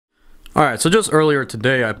Alright, so just earlier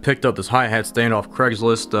today I picked up this hi-hat stand off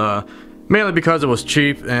Craigslist, mainly because it was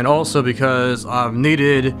cheap and also because I've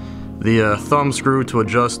needed the thumb screw to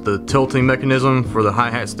adjust the tilting mechanism for the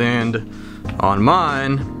hi-hat stand on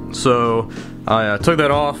mine. So I took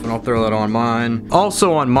that off and I'll throw that on mine.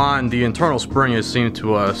 Also on mine, the internal spring has seemed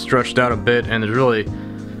to stretched out a bit and there's really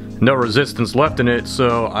no resistance left in it,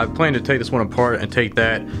 so I plan to take this one apart and take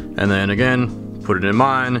that and then again put it in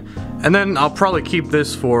mine. And then I'll probably keep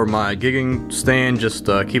this for my gigging stand, just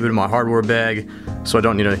keep it in my hardware bag so I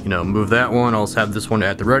don't need to, move that one. I'll just have this one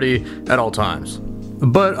at the ready at all times.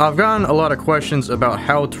 But I've gotten a lot of questions about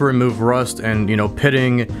how to remove rust and,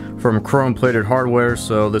 pitting from chrome plated hardware,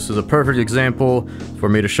 so this is a perfect example for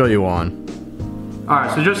me to show you on.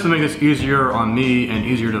 Alright, so just to make this easier on me and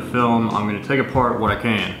easier to film, I'm going to take apart what I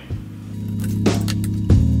can.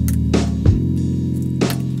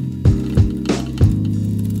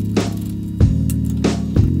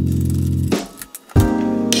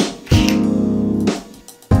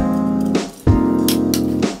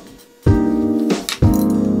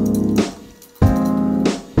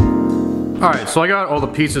 Alright, so I got all the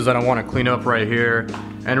pieces that I want to clean up right here,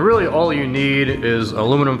 and really all you need is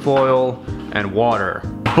aluminum foil and water.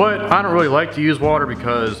 But I don't really like to use water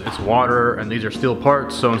because it's water and these are steel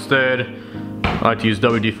parts, so instead I like to use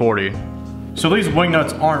WD-40. So these wing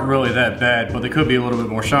nuts aren't really that bad, but they could be a little bit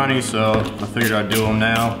more shiny, so I figured I'd do them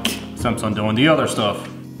now since I'm doing the other stuff.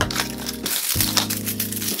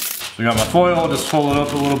 So I got my foil, just fold it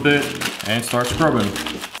up a little bit and start scrubbing.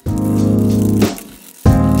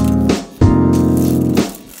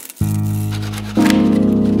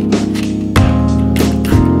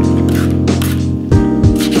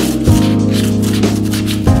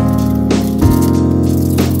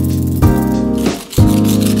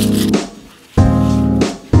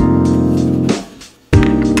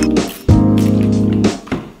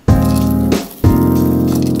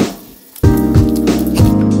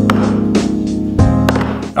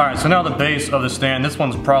 Alright, so now the base of the stand, this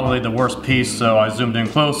one's probably the worst piece, so I zoomed in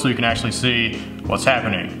close so you can actually see what's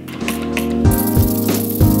happening.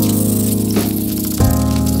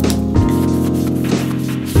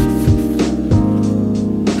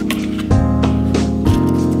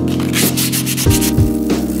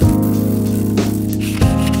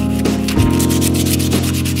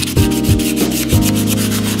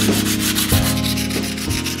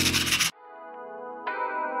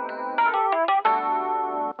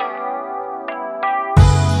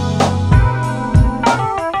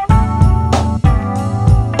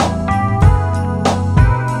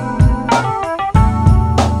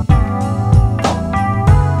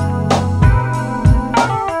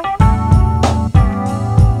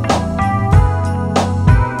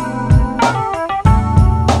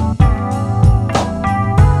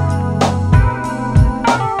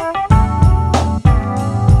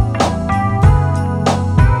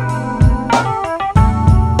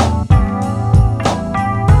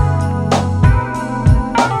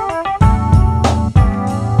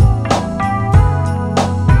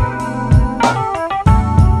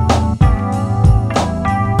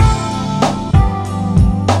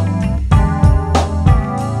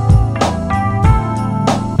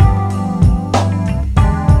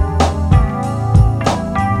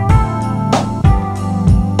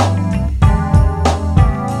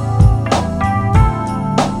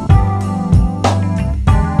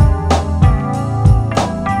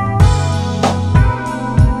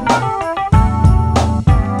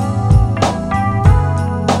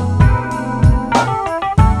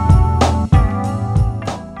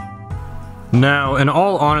 Now, in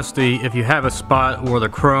all honesty, if you have a spot where the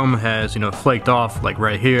chrome has, flaked off, like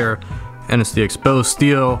right here, and it's the exposed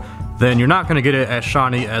steel, then you're not going to get it as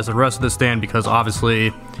shiny as the rest of the stand because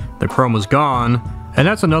obviously the chrome was gone. And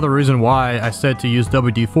that's another reason why I said to use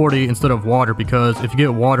WD-40 instead of water, because if you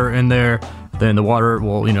get water in there, then the water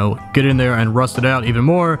will, get in there and rust it out even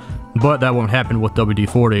more, but that won't happen with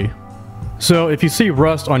WD-40. So if you see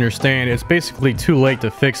rust on your stand, it's basically too late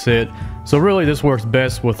to fix it. So really this works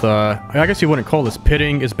best with, I guess you wouldn't call this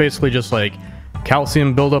pitting, it's basically just like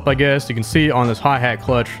calcium buildup, I guess. You can see on this hi-hat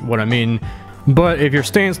clutch what I mean. But if your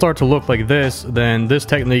stands start to look like this, then this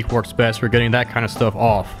technique works best for getting that kind of stuff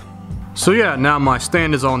off. So yeah, now my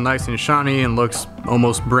stand is all nice and shiny and looks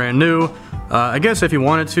almost brand new. I guess if you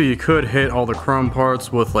wanted to, you could hit all the chrome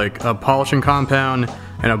parts with like a polishing compound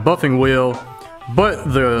and a buffing wheel,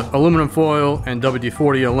 but the aluminum foil and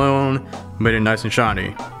WD-40 alone made it nice and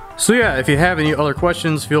shiny. So yeah, if you have any other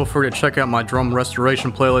questions, feel free to check out my drum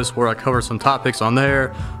restoration playlist where I cover some topics on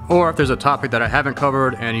there, or if there's a topic that I haven't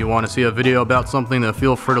covered and you want to see a video about something, then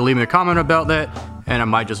feel free to leave me a comment about that and I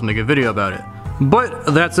might just make a video about it.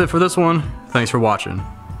 But that's it for this one. Thanks for watching.